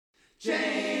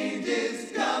Change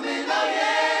is coming, oh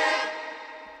yeah.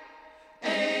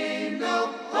 Ain't no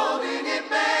holding it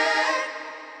back.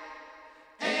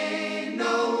 Ain't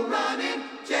no running.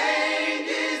 Change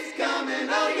is coming,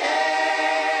 oh yeah.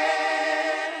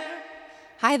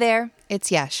 Hi there,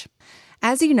 it's Yesh.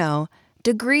 As you know,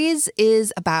 Degrees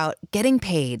is about getting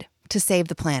paid to save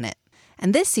the planet.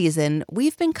 And this season,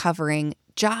 we've been covering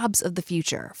jobs of the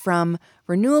future, from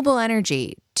renewable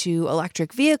energy to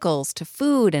electric vehicles to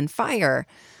food and fire.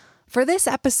 For this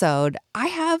episode, I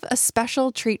have a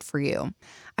special treat for you.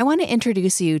 I want to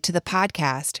introduce you to the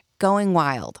podcast Going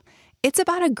Wild. It's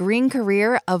about a green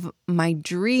career of my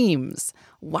dreams,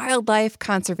 wildlife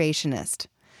conservationist.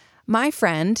 My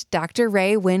friend, Dr.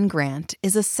 Rae Wynn-Grant,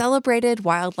 is a celebrated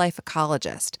wildlife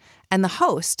ecologist and the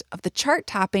host of the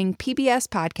chart-topping PBS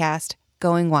podcast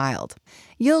Going Wild.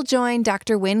 You'll join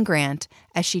Dr. Wynn-Grant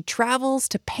as she travels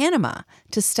to Panama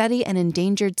to study an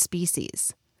endangered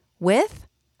species with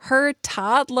her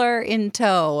toddler in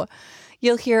tow.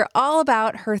 You'll hear all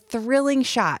about her thrilling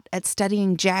shot at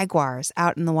studying jaguars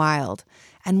out in the wild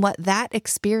and what that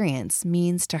experience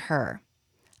means to her.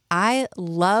 I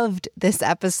loved this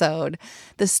episode.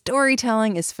 The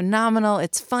storytelling is phenomenal.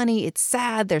 It's funny, it's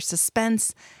sad, there's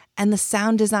suspense, and the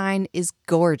sound design is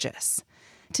gorgeous.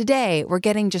 Today, we're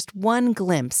getting just one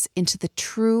glimpse into the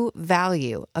true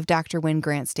value of Dr.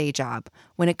 Wynn-Grant's day job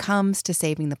when it comes to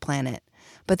saving the planet.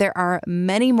 But there are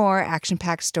many more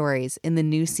action-packed stories in the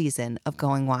new season of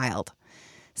Going Wild.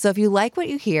 So if you like what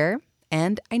you hear,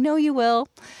 and I know you will,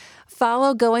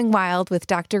 follow Going Wild with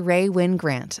Dr. Rae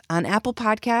Wynn-Grant on Apple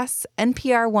Podcasts,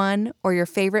 NPR One, or your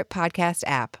favorite podcast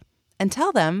app. And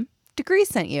tell them Degree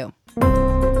sent you.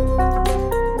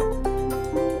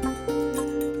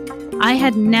 I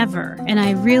had never, and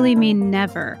I really mean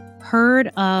never, heard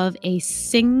of a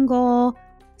single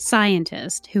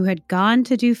scientist who had gone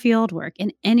to do field work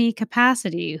in any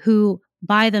capacity who,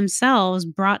 by themselves,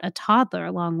 brought a toddler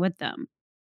along with them.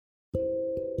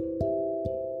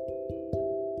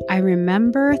 I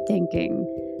remember thinking,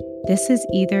 this is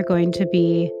either going to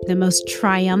be the most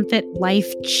triumphant,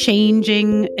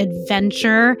 life-changing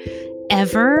adventure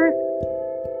ever,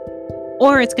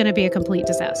 or it's going to be a complete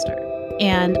disaster.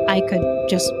 And I could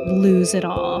just lose it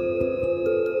all.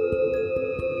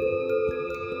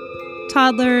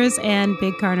 Toddlers and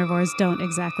big carnivores don't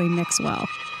exactly mix well.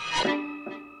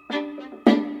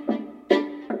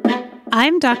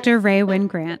 I'm Dr. Rae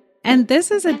Wynn-Grant, and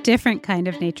this is a different kind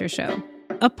of nature show,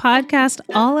 a podcast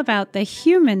all about the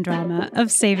human drama of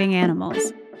saving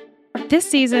animals. This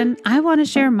season, I want to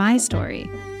share my story.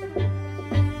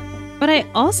 But I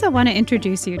also want to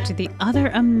introduce you to the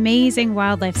other amazing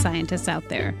wildlife scientists out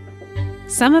there.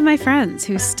 Some of my friends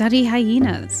who study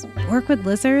hyenas, work with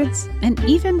lizards, and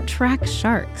even track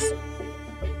sharks.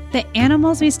 The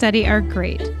animals we study are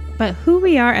great, but who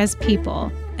we are as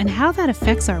people and how that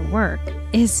affects our work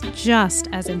is just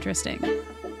as interesting.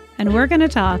 And we're going to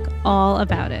talk all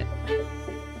about it.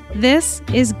 This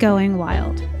is Going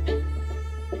Wild.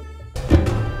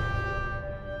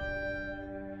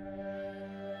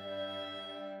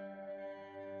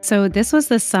 So this was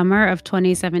the summer of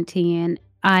 2017.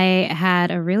 I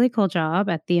had a really cool job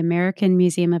at the American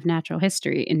Museum of Natural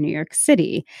History in New York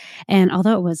City. And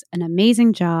although it was an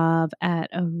amazing job at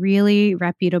a really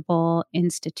reputable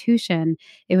institution,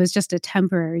 it was just a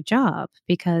temporary job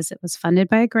because it was funded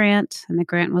by a grant, and the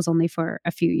grant was only for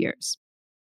a few years.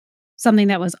 Something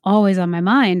that was always on my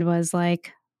mind was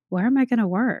like, where am I going to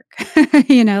work?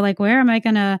 Where am I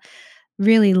going to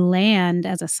really land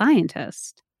as a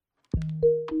scientist?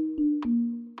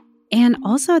 And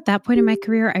also at that point in my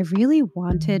career, I really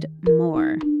wanted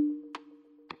more.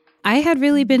 I had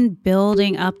really been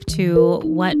building up to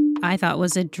what I thought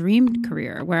was a dream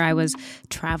career, where I was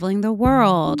traveling the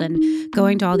world and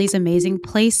going to all these amazing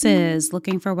places,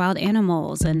 looking for wild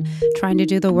animals and trying to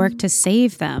do the work to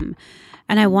save them.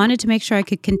 And I wanted to make sure I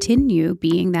could continue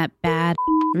being that bad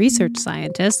research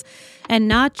scientist and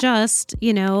not just,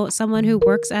 someone who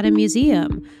works at a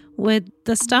museum with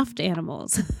the stuffed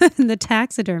animals and the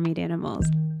taxidermied animals.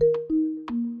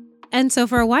 And so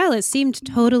for a while, it seemed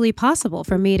totally possible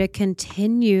for me to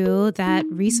continue that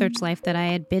research life that I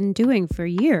had been doing for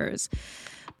years.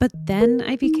 But then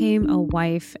I became a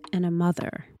wife and a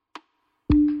mother.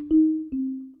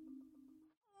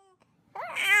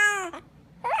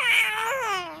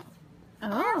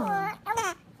 Oh.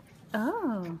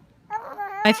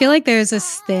 I feel like there's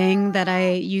this thing that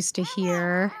I used to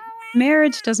hear.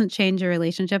 Marriage doesn't change a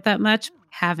relationship that much.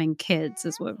 Having kids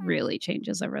is what really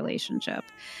changes a relationship.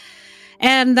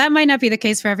 And that might not be the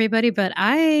case for everybody, but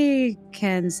I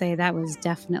can say that was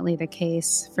definitely the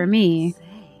case for me.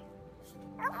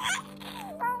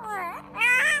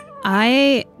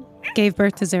 I gave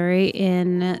birth to Zuri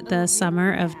in the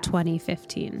summer of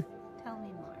 2015. Tell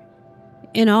me more.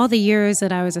 In all the years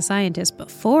that I was a scientist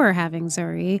before having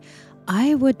Zuri,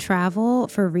 I would travel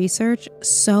for research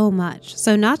so much.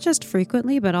 So not just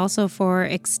frequently, but also for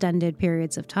extended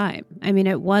periods of time. I mean,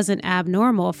 it wasn't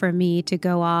abnormal for me to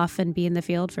go off and be in the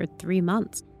field for 3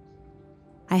 months.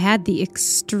 I had the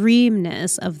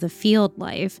extremeness of the field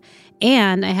life,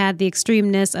 and I had the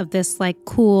extremeness of this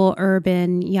cool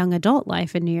urban young adult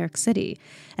life in New York City.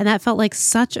 And that felt like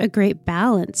such a great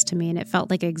balance to me, and it felt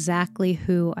like exactly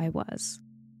who I was.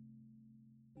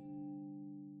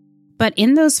 But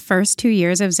in those first 2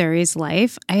 years of Zuri's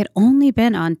life, I had only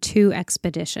been on 2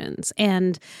 expeditions.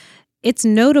 And it's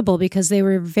notable because they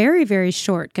were very, very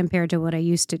short compared to what I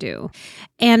used to do.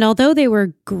 And although they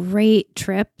were great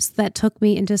trips that took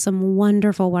me into some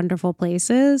wonderful, wonderful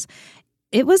places,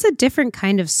 it was a different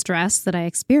kind of stress that I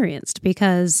experienced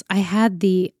because I had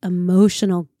the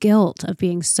emotional guilt of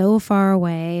being so far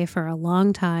away for a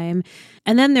long time.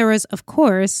 And then there was, of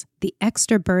course, the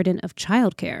extra burden of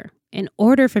childcare. In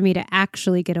order for me to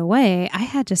actually get away, I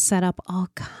had to set up all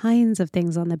kinds of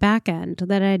things on the back end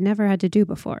that I'd never had to do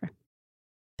before.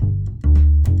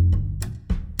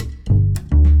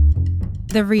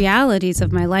 The realities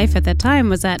of my life at that time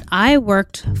was that I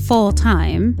worked full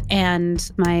time, and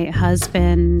my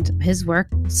husband, his work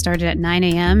started at 9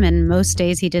 a.m. and most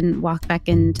days he didn't walk back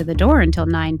into the door until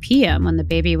 9 p.m. when the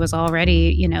baby was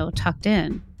already, tucked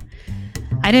in.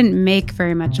 I didn't make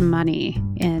very much money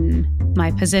in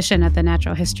my position at the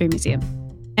Natural History Museum.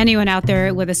 Anyone out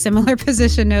there with a similar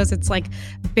position knows it's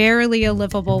barely a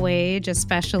livable wage,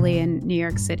 especially in New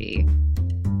York City.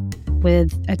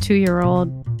 With a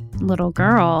 2-year-old little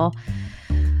girl,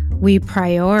 we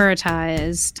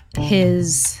prioritized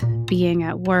his being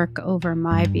at work over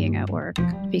my being at work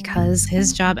because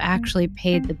his job actually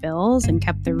paid the bills and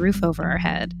kept the roof over our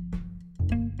head.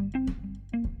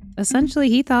 Essentially,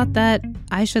 he thought that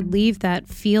I should leave that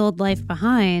field life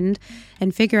behind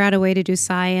and figure out a way to do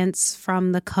science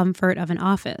from the comfort of an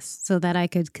office so that I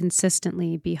could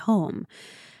consistently be home.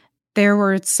 There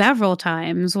were several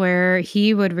times where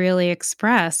he would really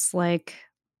express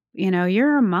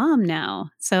you're a mom now,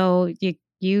 so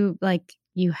you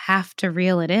have to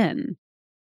reel it in.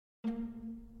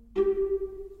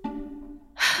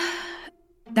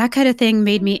 That kind of thing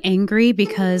made me angry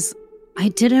because I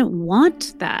didn't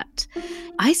want that.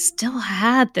 I still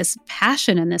had this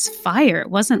passion and this fire. It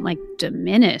wasn't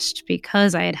diminished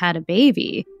because I had had a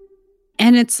baby.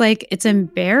 And it's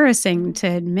embarrassing to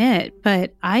admit,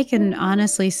 but I can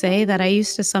honestly say that I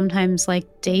used to sometimes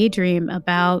daydream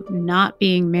about not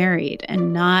being married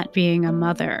and not being a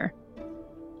mother.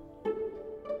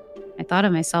 I thought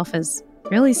of myself as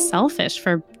really selfish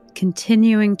for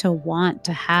continuing to want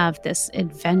to have this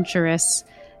adventurous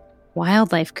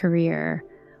wildlife career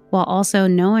while also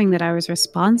knowing that I was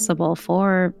responsible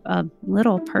for a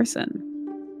little person.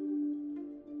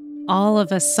 All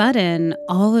of a sudden,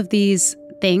 all of these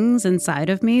things inside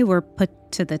of me were put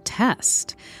to the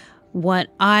test. What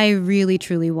I really,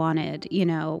 truly wanted,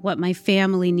 what my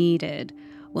family needed,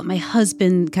 what my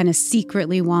husband kind of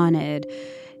secretly wanted,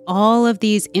 all of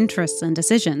these interests and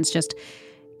decisions just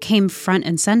came front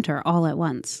and center all at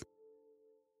once.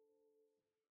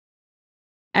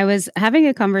 I was having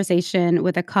a conversation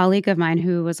with a colleague of mine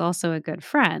who was also a good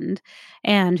friend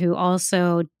and who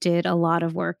also did a lot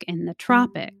of work in the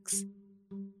tropics.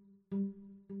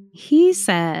 He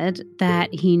said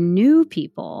that he knew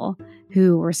people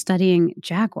who were studying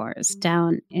jaguars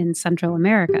down in Central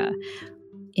America,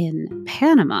 in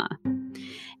Panama.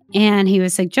 And he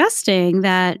was suggesting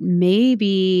that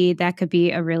maybe that could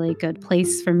be a really good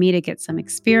place for me to get some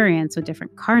experience with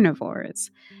different carnivores.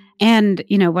 And,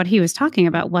 what he was talking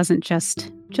about wasn't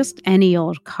just any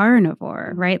old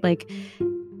carnivore, right?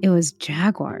 It was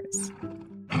jaguars.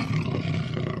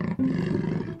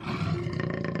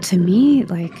 To me,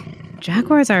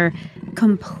 jaguars are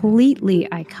completely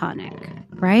iconic,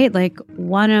 right?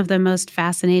 One of the most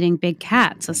fascinating big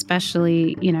cats,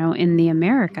 especially, in the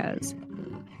Americas.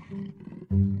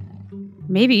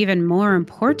 Maybe even more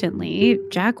importantly,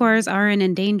 jaguars are an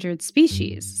endangered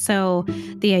species. So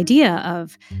the idea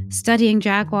of studying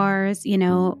jaguars,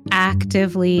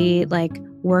 actively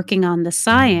working on the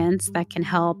science that can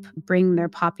help bring their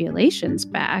populations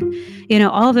back,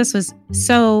 all of this was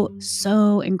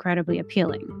so incredibly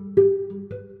appealing.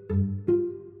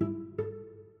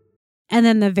 And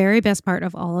then the very best part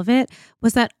of all of it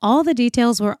was that all the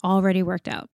details were already worked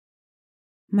out.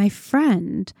 My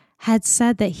friend had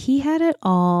said that he had it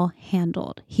all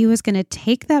handled. He was going to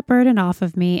take that burden off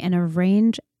of me and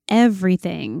arrange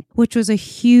everything, which was a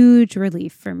huge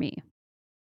relief for me.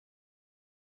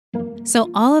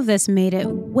 So all of this made it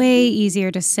way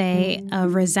easier to say a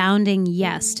resounding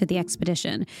yes to the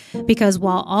expedition, because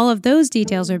while all of those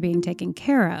details are being taken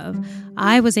care of,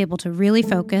 I was able to really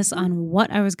focus on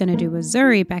what I was going to do with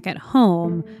Zuri back at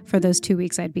home for those 2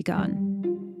 weeks I'd be gone.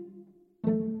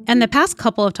 And the past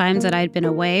couple of times that I'd been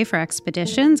away for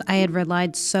expeditions, I had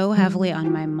relied so heavily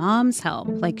on my mom's help.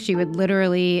 Like, she would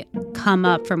literally come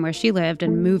up from where she lived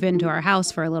and move into our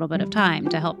house for a little bit of time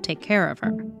to help take care of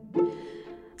her.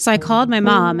 So I called my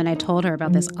mom and I told her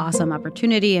about this awesome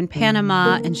opportunity in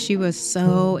Panama, and she was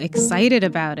so excited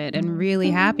about it and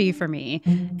really happy for me.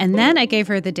 And then I gave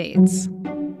her the dates.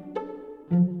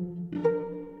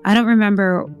 I don't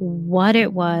remember what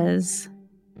it was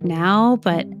now,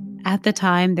 but at the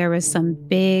time there was some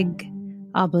big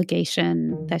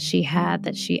obligation that she had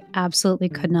that she absolutely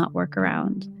could not work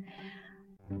around.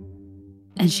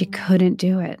 And she couldn't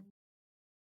do it.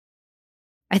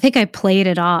 I think I played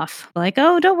it off like,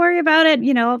 oh, don't worry about it.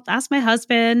 Ask my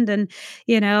husband and,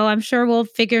 I'm sure we'll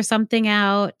figure something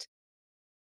out.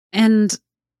 And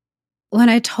when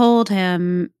I told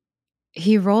him,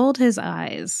 he rolled his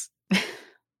eyes.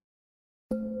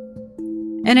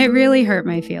 And it really hurt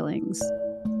my feelings.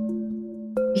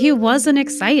 He wasn't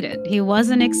excited. He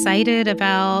wasn't excited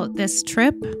about this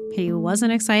trip. He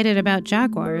wasn't excited about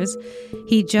jaguars.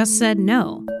 He just said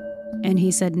no. And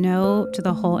he said no to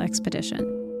the whole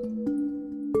expedition.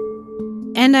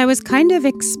 And I was kind of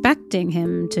expecting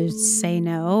him to say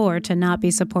no or to not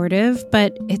be supportive,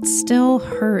 but it still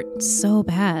hurt so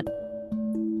bad.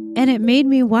 And it made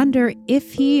me wonder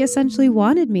if he essentially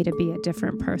wanted me to be a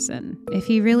different person, if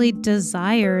he really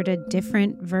desired a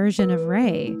different version of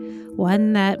Rae,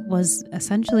 one that was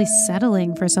essentially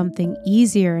settling for something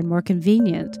easier and more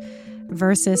convenient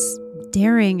versus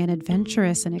daring and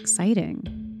adventurous and exciting.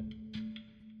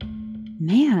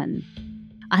 Man,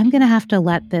 I'm going to have to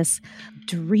let this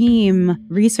dream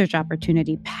research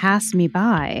opportunity pass me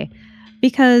by,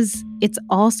 because it's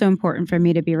also important for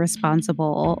me to be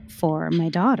responsible for my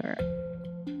daughter.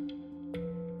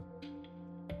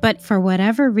 But for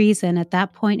whatever reason, at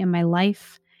that point in my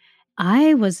life,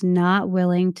 I was not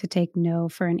willing to take no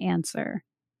for an answer.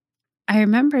 I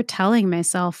remember telling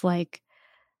myself,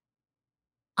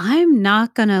 I'm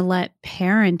not going to let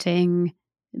parenting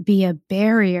be a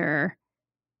barrier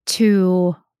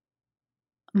to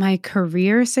my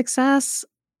career success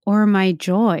or my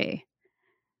joy.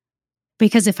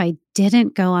 Because if I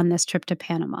didn't go on this trip to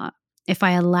Panama, if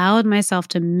I allowed myself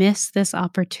to miss this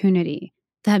opportunity,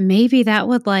 that maybe that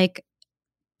would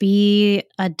be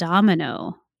a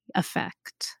domino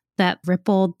effect that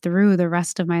rippled through the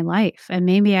rest of my life. And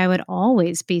maybe I would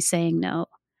always be saying no.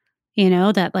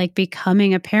 That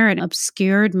becoming a parent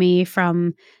obscured me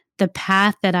from the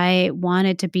path that I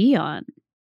wanted to be on.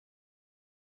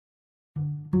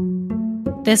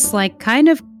 This kind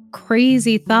of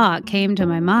crazy thought came to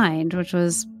my mind, which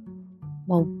was,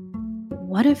 well,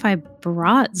 what if I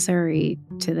brought Zuri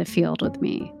to the field with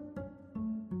me?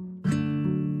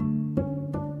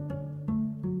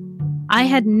 I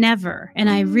had never, and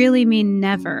I really mean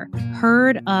never,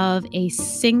 heard of a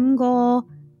single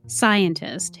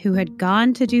scientist who had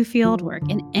gone to do field work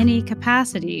in any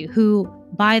capacity who,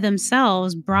 by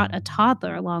themselves, brought a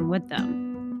toddler along with them.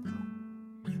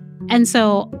 And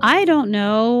so I don't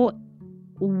know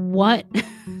what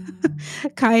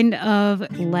kind of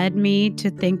led me to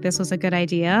think this was a good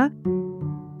idea.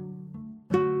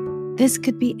 This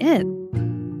could be it.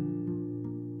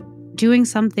 Doing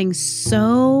something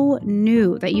so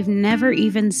new that you've never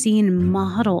even seen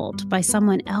modeled by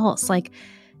someone else.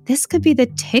 This could be the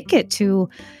ticket to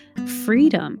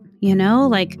freedom,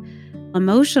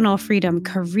 emotional freedom,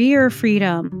 career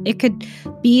freedom. It could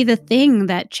be the thing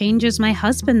that changes my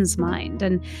husband's mind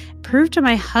and prove to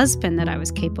my husband that I was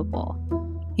capable,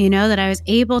 that I was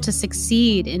able to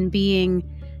succeed in being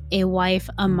a wife,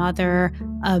 a mother,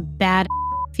 a bad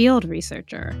field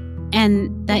researcher,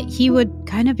 and that he would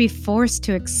kind of be forced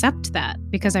to accept that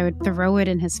because I would throw it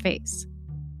in his face.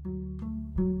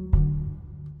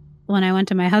 When I went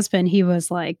to my husband, he was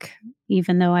like,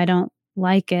 even though I don't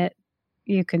like it,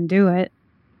 you can do it,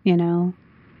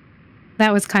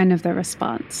 That was kind of the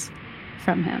response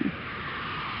from him.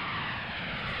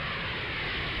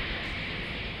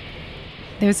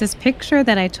 There's this picture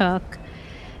that I took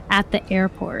at the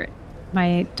airport.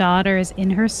 My daughter is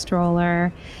in her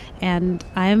stroller, and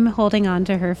I'm holding on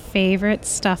to her favorite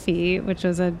stuffy, which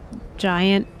was a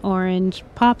giant orange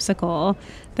popsicle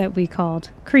that we called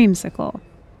Creamsicle.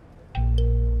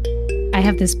 I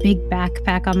have this big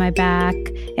backpack on my back,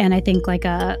 and I think like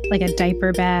a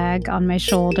diaper bag on my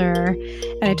shoulder.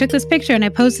 And I took this picture and I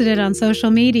posted it on social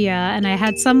media, and I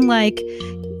had some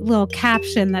little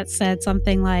caption that said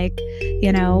something like,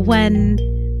 when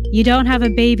you don't have a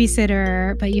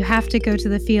babysitter, but you have to go to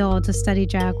the field to study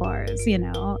jaguars,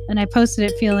 And I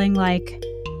posted it feeling like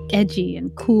edgy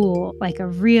and cool, like a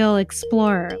real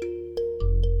explorer.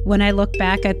 When I look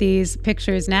back at these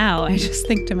pictures now, I just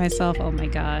think to myself, oh my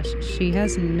gosh, she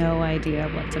has no idea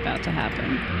what's about to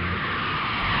happen.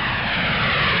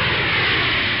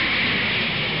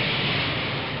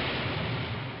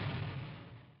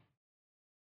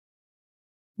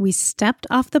 We stepped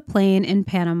off the plane in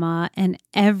Panama and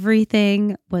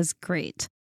everything was great.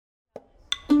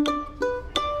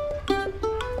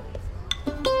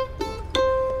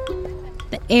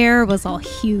 The air was all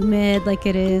humid like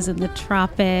it is in the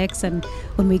tropics. And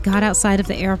when we got outside of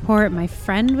the airport, my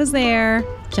friend was there,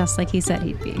 just like he said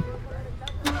he'd be.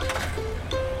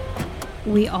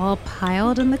 We all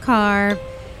piled in the car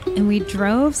and we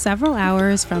drove several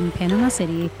hours from Panama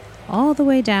City all the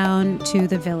way down to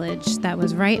the village that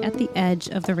was right at the edge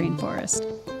of the rainforest.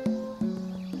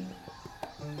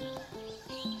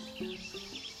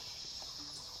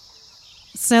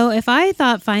 So if I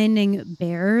thought finding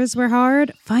bears were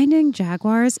hard, finding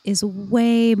jaguars is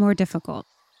way more difficult.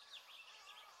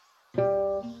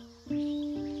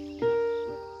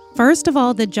 First of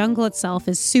all, the jungle itself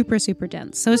is super, super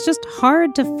dense, so it's just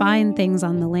hard to find things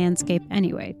on the landscape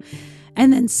anyway.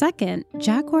 And then second,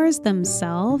 jaguars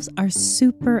themselves are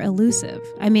super elusive.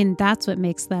 I mean, that's what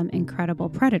makes them incredible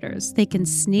predators. They can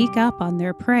sneak up on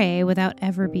their prey without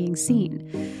ever being seen.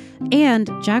 And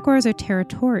jaguars are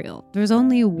territorial. There's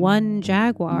only one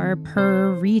jaguar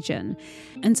per region.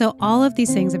 And so all of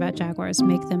these things about jaguars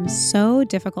make them so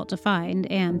difficult to find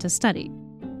and to study.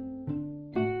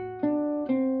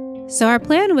 So our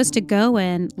plan was to go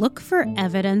and look for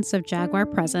evidence of jaguar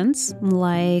presence,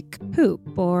 like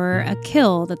poop or a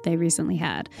kill that they recently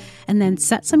had, and then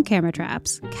set some camera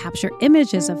traps, capture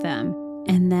images of them,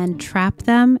 and then trap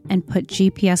them and put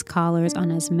GPS collars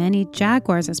on as many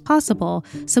jaguars as possible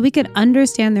so we could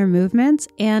understand their movements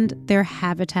and their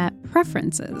habitat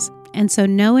preferences. And so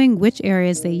knowing which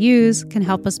areas they use can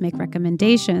help us make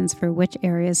recommendations for which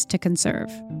areas to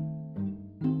conserve.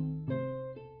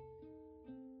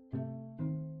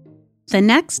 The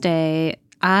next day,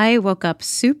 I woke up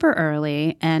super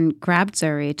early and grabbed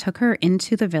Zuri, took her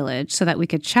into the village so that we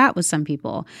could chat with some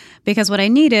people, because what I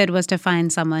needed was to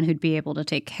find someone who'd be able to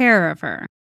take care of her.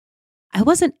 I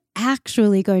wasn't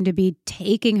actually going to be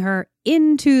taking her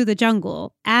into the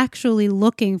jungle, actually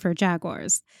looking for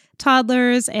jaguars.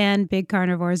 Toddlers and big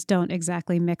carnivores don't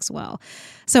exactly mix well.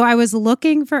 So I was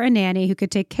looking for a nanny who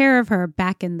could take care of her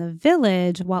back in the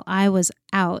village while I was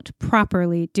out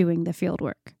properly doing the field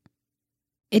work.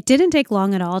 It didn't take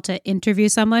long at all to interview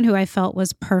someone who I felt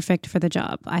was perfect for the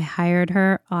job. I hired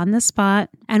her on the spot.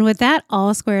 And with that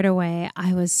all squared away,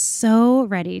 I was so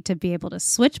ready to be able to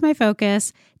switch my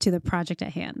focus to the project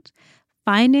at hand,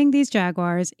 finding these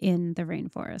jaguars in the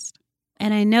rainforest.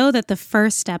 And I know that the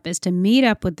first step is to meet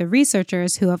up with the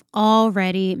researchers who have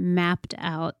already mapped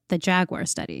out the jaguar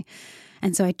study.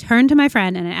 And so I turned to my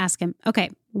friend and I asked him, okay,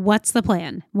 what's the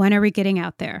plan? When are we getting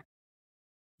out there?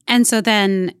 And so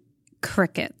then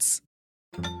crickets.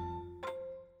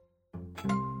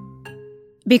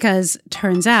 Because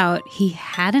turns out he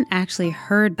hadn't actually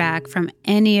heard back from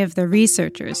any of the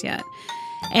researchers yet.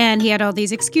 And he had all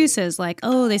these excuses like,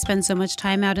 oh, they spend so much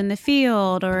time out in the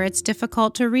field, or it's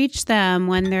difficult to reach them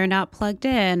when they're not plugged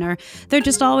in, or they're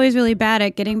just always really bad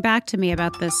at getting back to me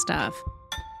about this stuff.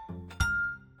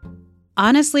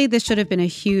 Honestly, this should have been a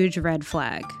huge red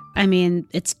flag. I mean,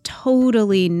 it's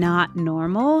totally not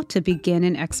normal to begin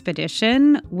an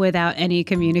expedition without any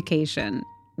communication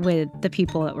with the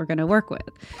people that we're going to work with.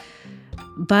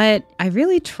 But I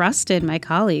really trusted my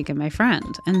colleague and my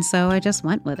friend, and so I just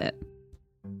went with it.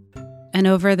 And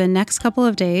over the next couple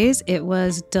of days, it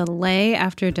was delay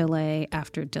after delay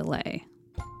after delay.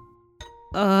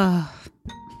 Ugh.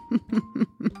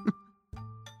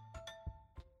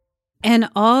 And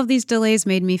all of these delays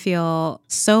made me feel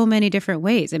so many different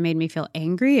ways. It made me feel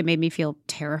angry. It made me feel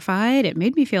terrified. It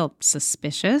made me feel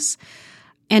suspicious.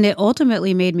 And it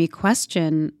ultimately made me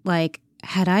question, like,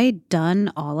 had I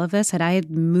done all of this? Had I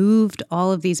moved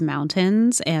all of these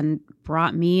mountains and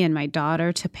brought me and my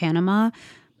daughter to Panama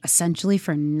essentially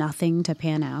for nothing to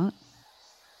pan out?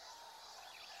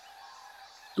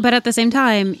 But at the same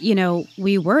time,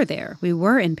 we were there. We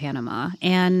were in Panama.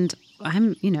 And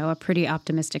I'm, a pretty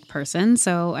optimistic person,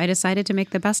 so I decided to make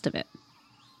the best of it.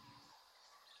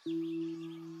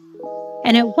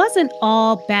 And it wasn't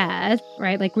all bad,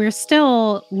 right? Like, we're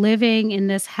still living in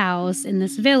this house, in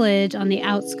this village on the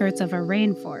outskirts of a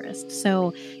rainforest.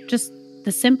 So just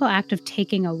The simple act of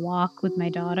taking a walk with my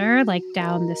daughter, like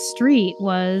down the street,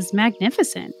 was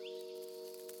magnificent.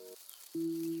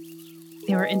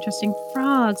 There were interesting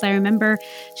frogs. I remember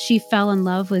she fell in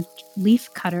love with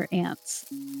leafcutter ants.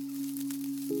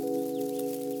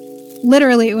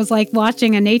 Literally, it was like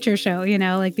watching a nature show,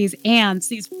 like these ants,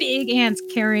 these big ants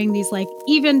carrying these like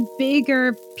even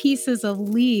bigger pieces of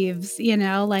leaves,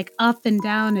 like up and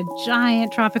down a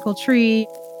giant tropical tree.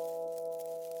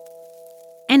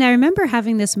 And I remember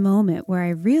having this moment where I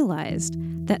realized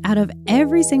that out of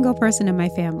every single person in my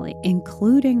family,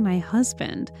 including my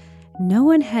husband, no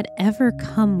one had ever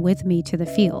come with me to the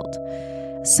field.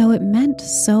 So it meant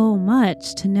so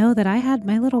much to know that I had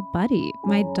my little buddy,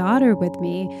 my daughter, with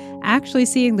me, actually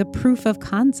seeing the proof of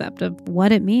concept of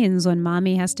what it means when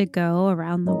mommy has to go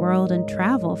around the world and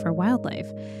travel for wildlife.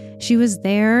 She was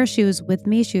there, she was with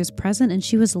me, she was present, and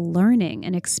she was learning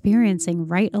and experiencing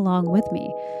right along with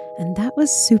me. And that was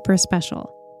super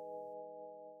special.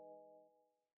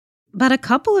 But a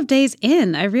couple of days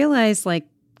in, I realized,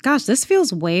 gosh, this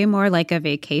feels way more like a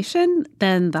vacation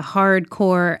than the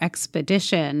hardcore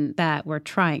expedition that we're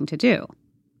trying to do.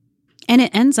 And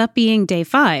it ends up being day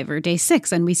 5 or day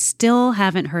 6, and we still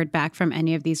haven't heard back from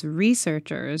any of these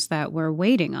researchers that we're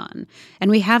waiting on.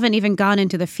 And we haven't even gone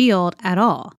into the field at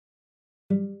all.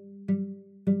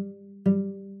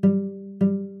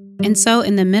 And so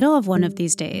in the middle of one of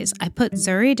these days, I put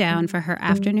Zuri down for her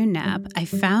afternoon nap. I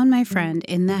found my friend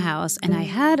in the house, and I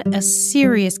had a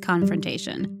serious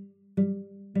confrontation.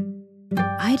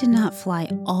 I did not fly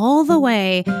all the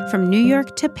way from New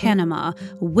York to Panama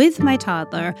with my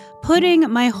toddler,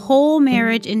 putting my whole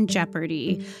marriage in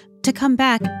jeopardy, to come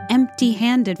back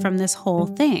empty-handed from this whole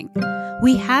thing.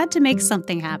 We had to make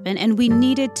something happen, and we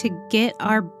needed to get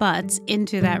our butts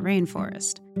into that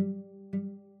rainforest.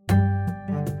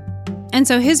 And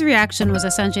so his reaction was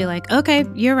essentially like, okay,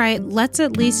 you're right. Let's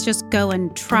at least just go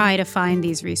and try to find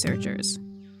these researchers.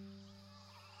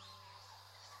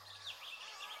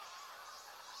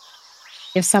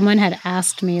 If someone had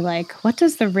asked me, what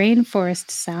does the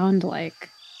rainforest sound like?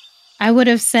 I would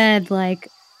have said,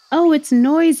 oh, it's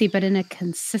noisy, but in a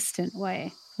consistent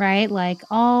way, right?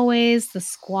 Always the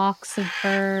squawks of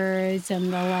birds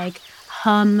and the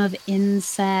hum of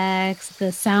insects,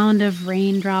 the sound of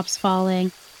raindrops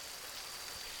falling.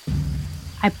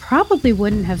 I probably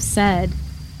wouldn't have said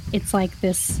it's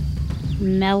this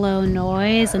mellow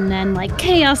noise and then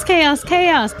chaos, chaos,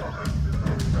 chaos.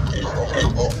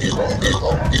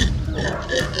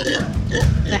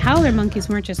 The howler monkeys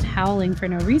weren't just howling for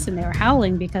no reason. They were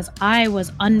howling because I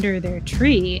was under their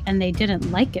tree and they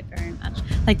didn't like it very much.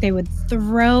 They would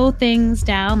throw things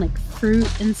down,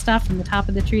 fruit and stuff from the top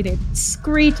of the tree. They'd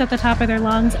screech at the top of their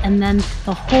lungs, and then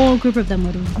the whole group of them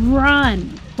would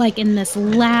run, in this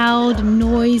loud,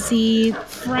 noisy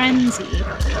frenzy.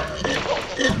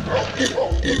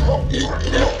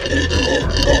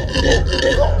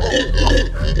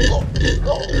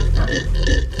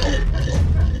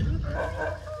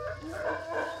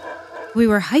 We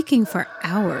were hiking for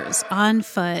hours on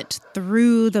foot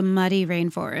through the muddy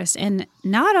rainforest, and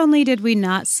not only did we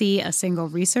not see a single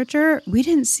researcher, we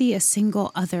didn't see a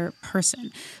single other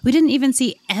person. We didn't even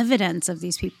see evidence of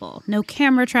these people. No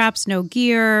camera traps, no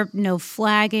gear, no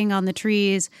flagging on the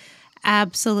trees,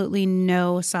 absolutely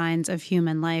no signs of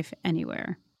human life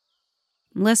anywhere.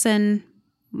 Listen,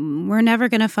 we're never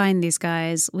going to find these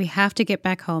guys. We have to get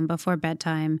back home before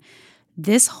bedtime.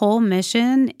 This whole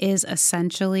mission is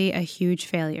essentially a huge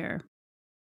failure.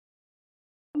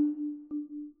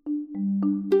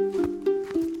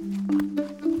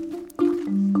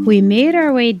 We made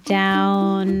our way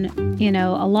down,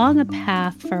 along a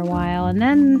path for a while, and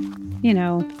then,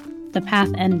 the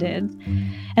path ended.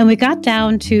 And we got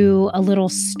down to a little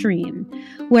stream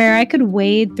where I could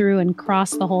wade through and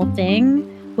cross the whole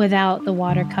thing without the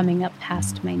water coming up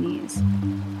past my knees.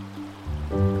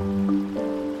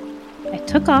 I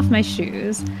took off my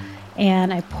shoes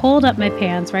and I pulled up my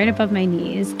pants right above my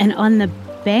knees. And on the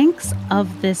banks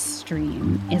of this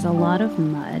stream is a lot of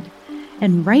mud.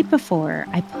 And right before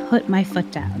I put my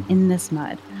foot down in this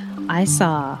mud, I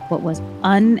saw what was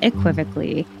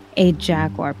unequivocally a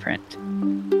jaguar print.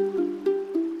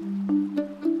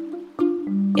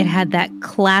 It had that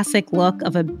classic look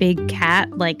of a big cat,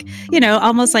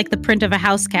 almost like the print of a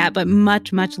house cat, but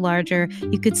much, much larger.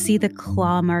 You could see the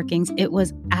claw markings. It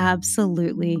was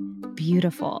absolutely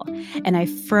beautiful. And I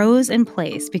froze in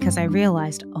place because I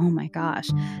realized, oh my gosh,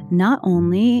 not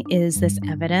only is this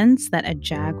evidence that a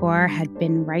jaguar had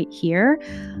been right here,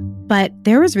 but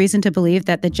there was reason to believe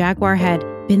that the jaguar had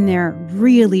been there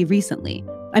really recently.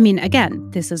 I mean, again,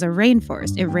 this is a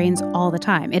rainforest. It rains all the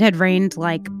time. It had rained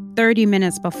 30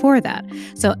 minutes before that.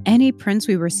 So any prints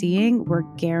we were seeing were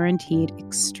guaranteed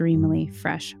extremely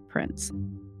fresh prints.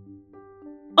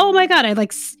 Oh my God, I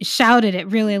shouted it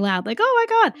really loud, oh my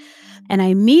God. And I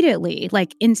immediately,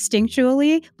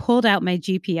 instinctually pulled out my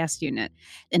GPS unit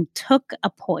and took a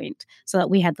point so that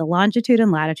we had the longitude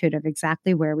and latitude of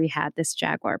exactly where we had this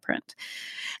jaguar print.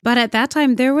 But at that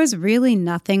time, there was really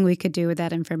nothing we could do with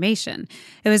that information.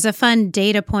 It was a fun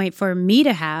data point for me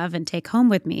to have and take home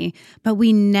with me, but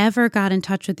we never got in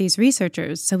touch with these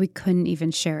researchers, so we couldn't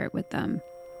even share it with them.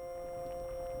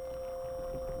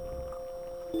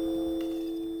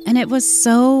 And it was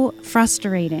so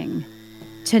frustrating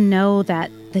to know that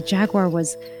the jaguar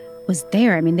was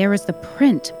there. I mean, there was the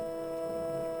print.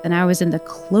 And I was in the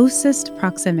closest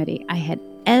proximity I had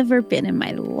ever been in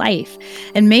my life,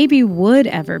 and maybe would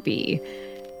ever be,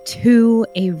 to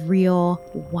a real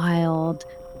wild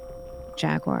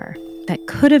jaguar that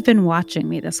could have been watching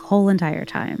me this whole entire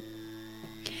time.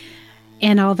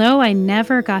 And although I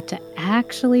never got to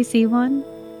actually see one,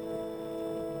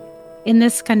 in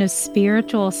this kind of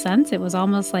spiritual sense, it was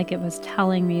almost like it was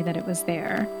telling me that it was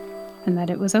there and that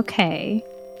it was okay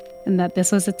and that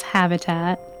this was its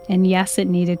habitat. And yes, it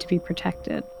needed to be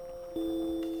protected.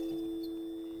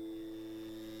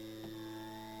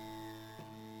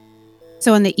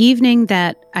 So on the evening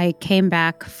that I came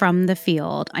back from the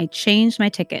field, I changed my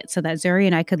ticket so that Zuri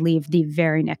and I could leave the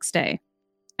very next day.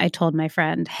 I told my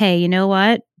friend, hey, you know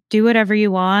what? Do whatever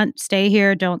you want. Stay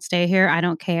here. Don't stay here. I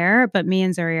don't care. But me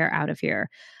and Zuri are out of here.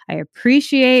 I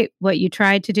appreciate what you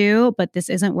tried to do, but this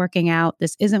isn't working out.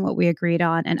 This isn't what we agreed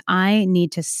on. And I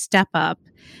need to step up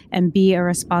and be a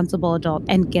responsible adult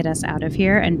and get us out of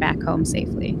here and back home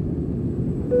safely.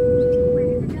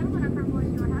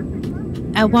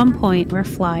 At one point, we're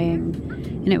flying,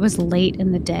 and it was late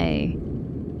in the day.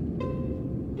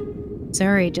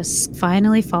 Zuri just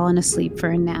finally fallen asleep for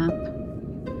a nap.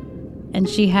 And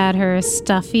she had her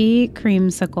stuffy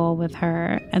creamsicle with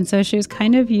her. And so she was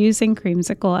kind of using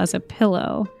creamsicle as a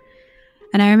pillow.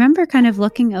 And I remember kind of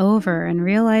looking over and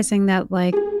realizing that,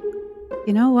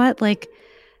 you know what?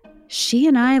 She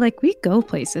and I, we go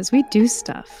places. We do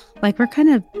stuff. We're kind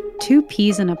of two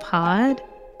peas in a pod.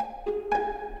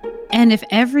 And if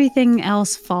everything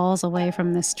else falls away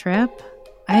from this trip,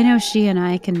 I know she and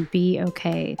I can be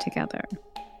okay together.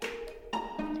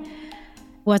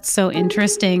 What's so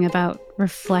interesting about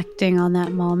reflecting on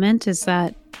that moment is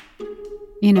that,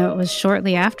 it was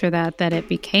shortly after that it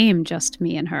became just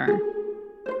me and her.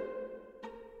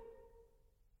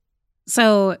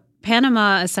 So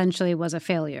Panama essentially was a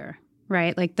failure,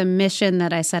 right? The mission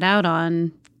that I set out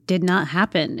on did not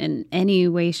happen in any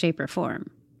way, shape, or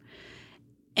form.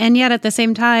 And yet at the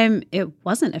same time, it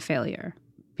wasn't a failure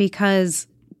because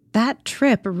that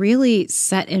trip really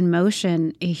set in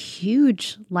motion a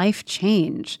huge life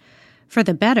change for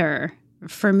the better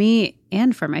for me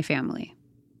and for my family.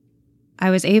 I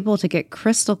was able to get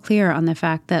crystal clear on the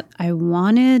fact that I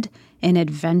wanted an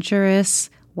adventurous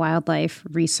wildlife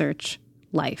research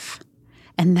life.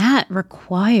 And that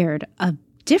required a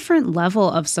different level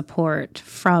of support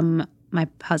from my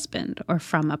husband or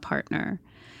from a partner.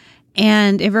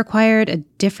 And it required a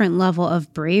different level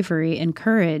of bravery and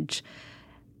courage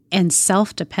and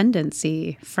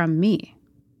self-dependency from me.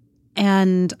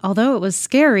 And although it was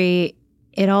scary,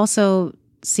 it also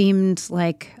seemed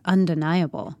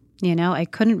undeniable. I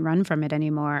couldn't run from it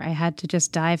anymore. I had to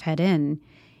just dive head in,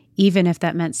 even if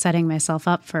that meant setting myself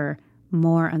up for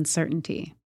more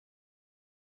uncertainty.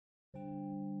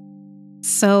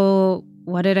 So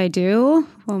what did I do?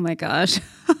 Oh my gosh.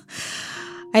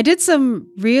 I did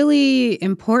some really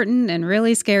important and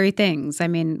really scary things. I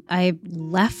mean, I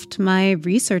left my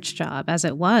research job as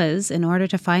it was in order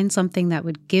to find something that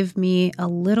would give me a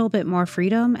little bit more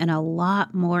freedom and a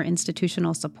lot more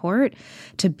institutional support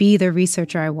to be the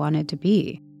researcher I wanted to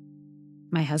be.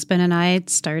 My husband and I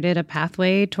started a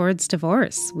pathway towards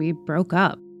divorce. We broke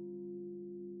up.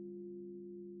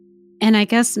 And I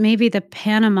guess maybe the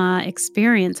Panama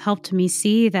experience helped me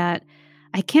see that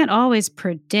I can't always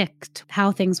predict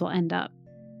how things will end up.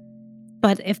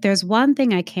 But if there's one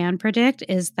thing I can predict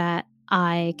is that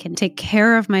I can take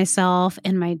care of myself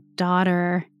and my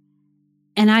daughter,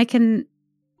 and I can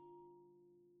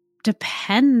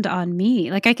depend on me.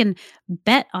 I can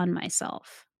bet on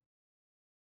myself.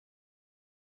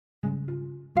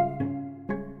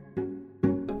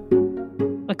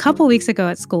 A couple weeks ago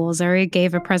at school, Zuri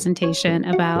gave a presentation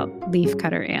about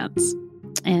leafcutter ants.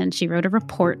 And she wrote a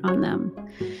report on them.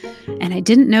 And I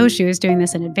didn't know she was doing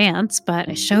this in advance, but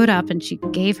I showed up and she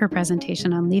gave her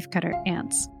presentation on leafcutter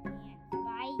ants.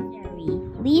 Advisory.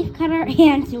 Leafcutter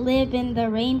ants live in the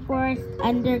rainforest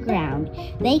underground.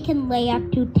 They can lay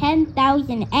up to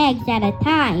 10,000 eggs at a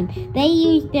time. They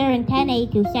use their antennae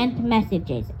to send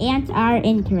messages. Ants are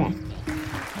interesting.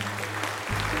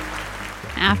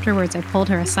 Afterwards, I pulled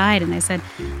her aside and I said,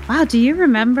 wow, do you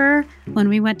remember when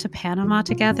we went to Panama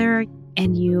together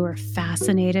and you were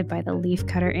fascinated by the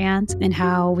leafcutter ants and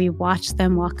how we watched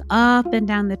them walk up and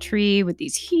down the tree with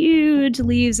these huge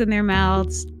leaves in their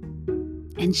mouths?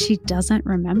 And she doesn't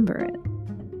remember it.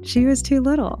 She was too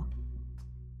little.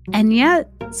 And yet,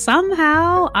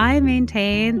 somehow, I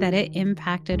maintain that it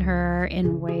impacted her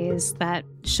in ways that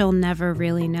she'll never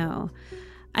really know.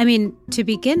 I mean, to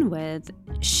begin with,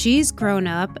 she's grown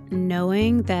up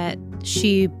knowing that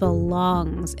she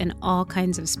belongs in all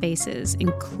kinds of spaces,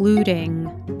 including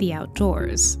the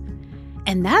outdoors.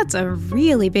 And that's a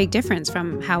really big difference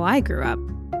from how I grew up.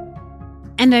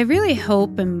 And I really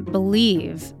hope and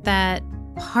believe that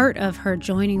part of her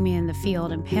joining me in the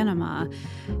field in Panama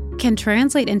can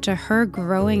translate into her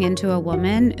growing into a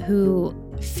woman who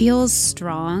feels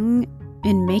strong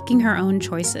in making her own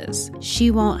choices. She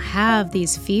won't have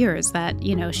these fears that,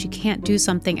 she can't do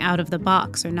something out of the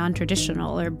box or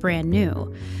non-traditional or brand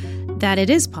new, that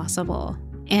it is possible.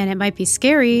 And it might be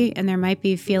scary and there might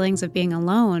be feelings of being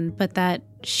alone, but that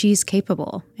she's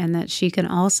capable and that she can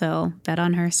also bet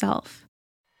on herself.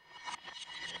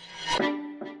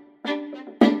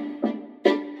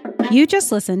 You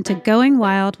just listened to Going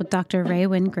Wild with Dr. Rae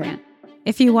Wynn-Grant.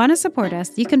 If you want to support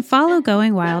us, you can follow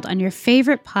Going Wild on your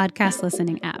favorite podcast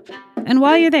listening app. And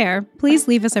while you're there, please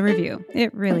leave us a review.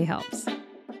 It really helps.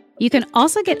 You can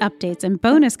also get updates and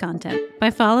bonus content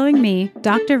by following me,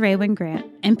 Dr. Rae Wynn-Grant,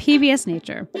 and PBS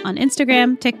Nature on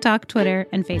Instagram, TikTok, Twitter,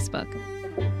 and Facebook.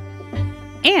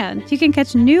 And you can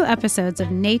catch new episodes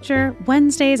of Nature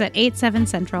Wednesdays at 8/7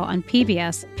 Central on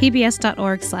PBS,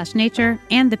 pbs.org/nature,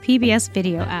 and the PBS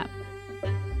video app.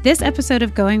 This episode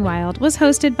of Going Wild was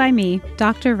hosted by me,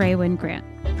 Dr. Rae Wynn-Grant.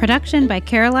 Production by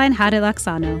Caroline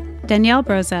Hadelaxano, Danielle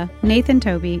Broza, Nathan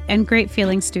Toby, and Great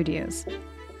Feeling Studios.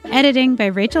 Editing by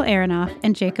Rachel Aronoff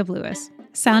and Jacob Lewis.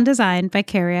 Sound design by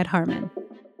Carrie Harmon.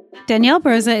 Danielle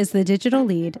Broza is the digital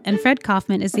lead, and Fred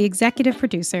Kaufman is the executive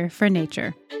producer for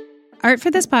Nature. Art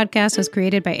for this podcast was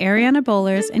created by Ariana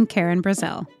Bowlers and Karen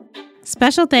Brazel.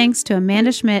 Special thanks to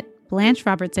Amanda Schmidt, Blanche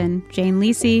Robertson, Jane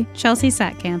Lisi, Chelsea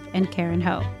Satkamp, and Karen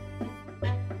Ho.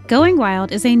 Going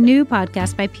Wild is a new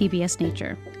podcast by PBS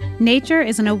Nature. Nature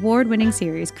is an award-winning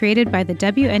series created by the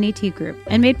WNET Group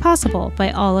and made possible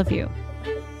by all of you.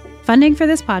 Funding for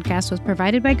this podcast was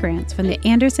provided by grants from the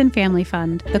Anderson Family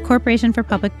Fund, the Corporation for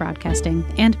Public Broadcasting,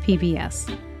 and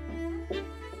PBS.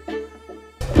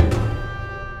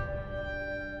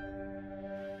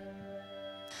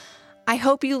 I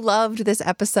hope you loved this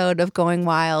episode of Going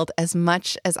Wild as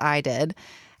much as I did.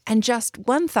 And just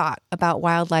one thought about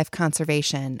wildlife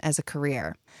conservation as a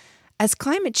career. As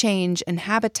climate change and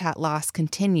habitat loss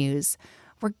continues,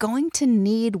 we're going to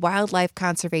need wildlife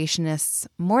conservationists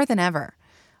more than ever.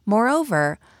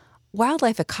 Moreover,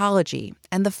 wildlife ecology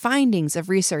and the findings of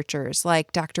researchers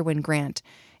like Dr. Wynn-Grant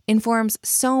informs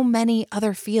so many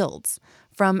other fields,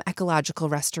 from ecological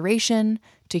restoration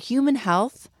to human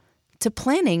health to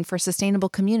planning for sustainable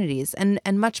communities, and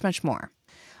much, much more.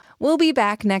 We'll be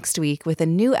back next week with a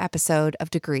new episode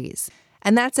of Degrees.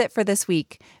 And that's it for this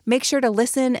week. Make sure to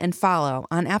listen and follow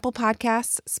on Apple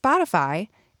Podcasts, Spotify,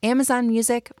 Amazon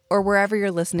Music, or wherever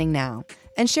you're listening now.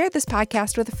 And share this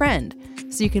podcast with a friend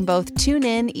so you can both tune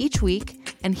in each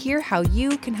week and hear how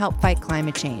you can help fight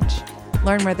climate change,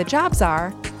 learn where the jobs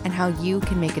are, and how you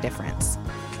can make a difference.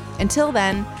 Until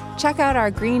then, check out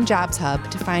our Green Jobs Hub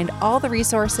to find all the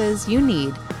resources you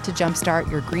need to jumpstart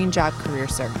your green job career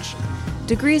search.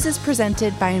 Degrees is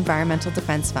presented by Environmental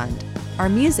Defense Fund. Our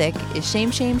music is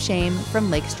Shame, Shame, Shame from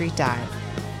Lake Street Dive.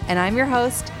 And I'm your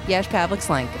host, Yash Pavlik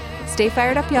Slank. Stay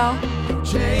fired up, y'all.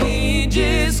 Change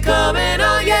is coming,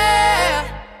 oh yeah.